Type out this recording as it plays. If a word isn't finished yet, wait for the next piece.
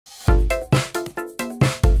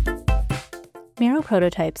Miro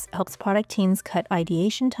Prototypes helps product teams cut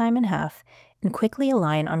ideation time in half and quickly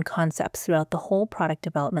align on concepts throughout the whole product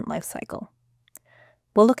development lifecycle.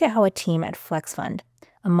 We'll look at how a team at FlexFund,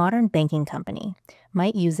 a modern banking company,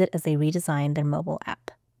 might use it as they redesign their mobile app.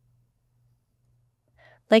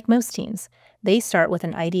 Like most teams, they start with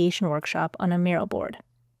an ideation workshop on a Miro board.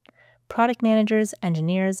 Product managers,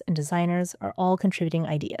 engineers, and designers are all contributing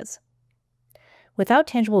ideas. Without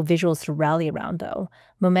tangible visuals to rally around, though,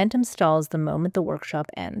 momentum stalls the moment the workshop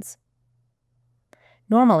ends.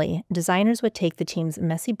 Normally, designers would take the team's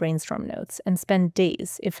messy brainstorm notes and spend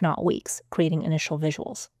days, if not weeks, creating initial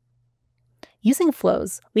visuals. Using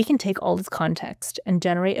flows, we can take all this context and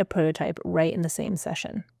generate a prototype right in the same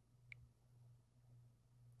session.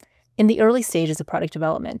 In the early stages of product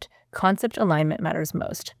development, concept alignment matters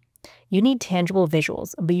most. You need tangible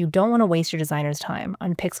visuals, but you don't want to waste your designer's time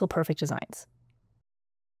on pixel-perfect designs.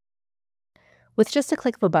 With just a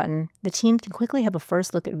click of a button, the team can quickly have a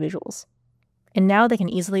first look at visuals. And now they can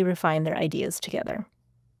easily refine their ideas together.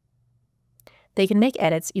 They can make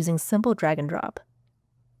edits using simple drag and drop.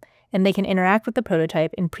 And they can interact with the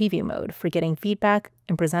prototype in preview mode for getting feedback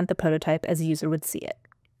and present the prototype as a user would see it.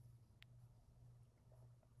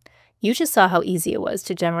 You just saw how easy it was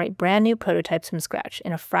to generate brand new prototypes from scratch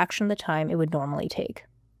in a fraction of the time it would normally take.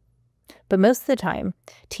 But most of the time,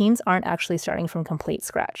 teams aren't actually starting from complete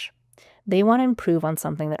scratch. They want to improve on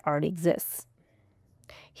something that already exists.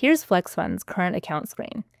 Here's FlexFund's current account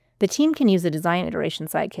screen. The team can use the design iteration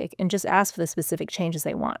sidekick and just ask for the specific changes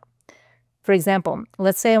they want. For example,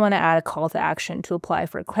 let's say I want to add a call to action to apply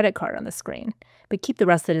for a credit card on the screen, but keep the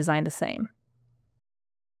rest of the design the same.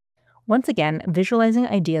 Once again, visualizing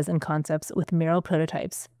ideas and concepts with Miro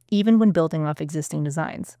Prototypes, even when building off existing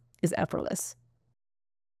designs, is effortless.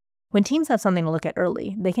 When teams have something to look at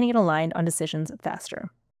early, they can get aligned on decisions faster.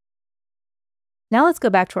 Now let's go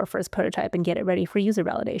back to our first prototype and get it ready for user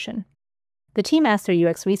validation. The team asked their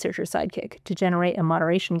UX researcher sidekick to generate a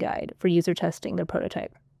moderation guide for user testing their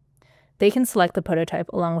prototype. They can select the prototype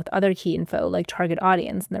along with other key info like target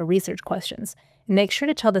audience and their research questions, and make sure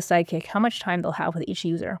to tell the sidekick how much time they'll have with each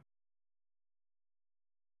user.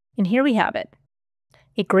 And here we have it,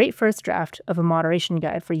 a great first draft of a moderation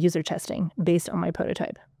guide for user testing based on my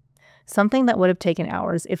prototype, something that would have taken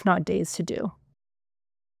hours, if not days, to do.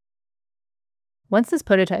 Once this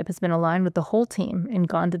prototype has been aligned with the whole team and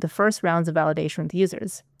gone through the first rounds of validation with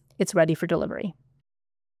users, it's ready for delivery.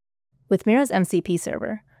 With Miro's MCP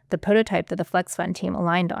server, the prototype that the FlexFund team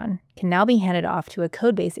aligned on can now be handed off to a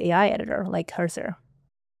code-based AI editor like Cursor.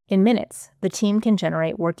 In minutes, the team can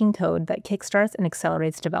generate working code that kickstarts and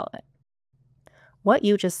accelerates development. What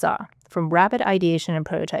you just saw, from rapid ideation and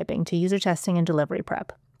prototyping to user testing and delivery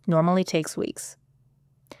prep, normally takes weeks.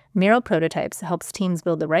 Miro Prototypes helps teams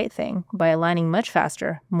build the right thing by aligning much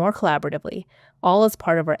faster, more collaboratively, all as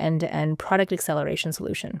part of our end-to-end product acceleration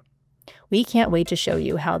solution. We can't wait to show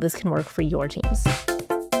you how this can work for your teams.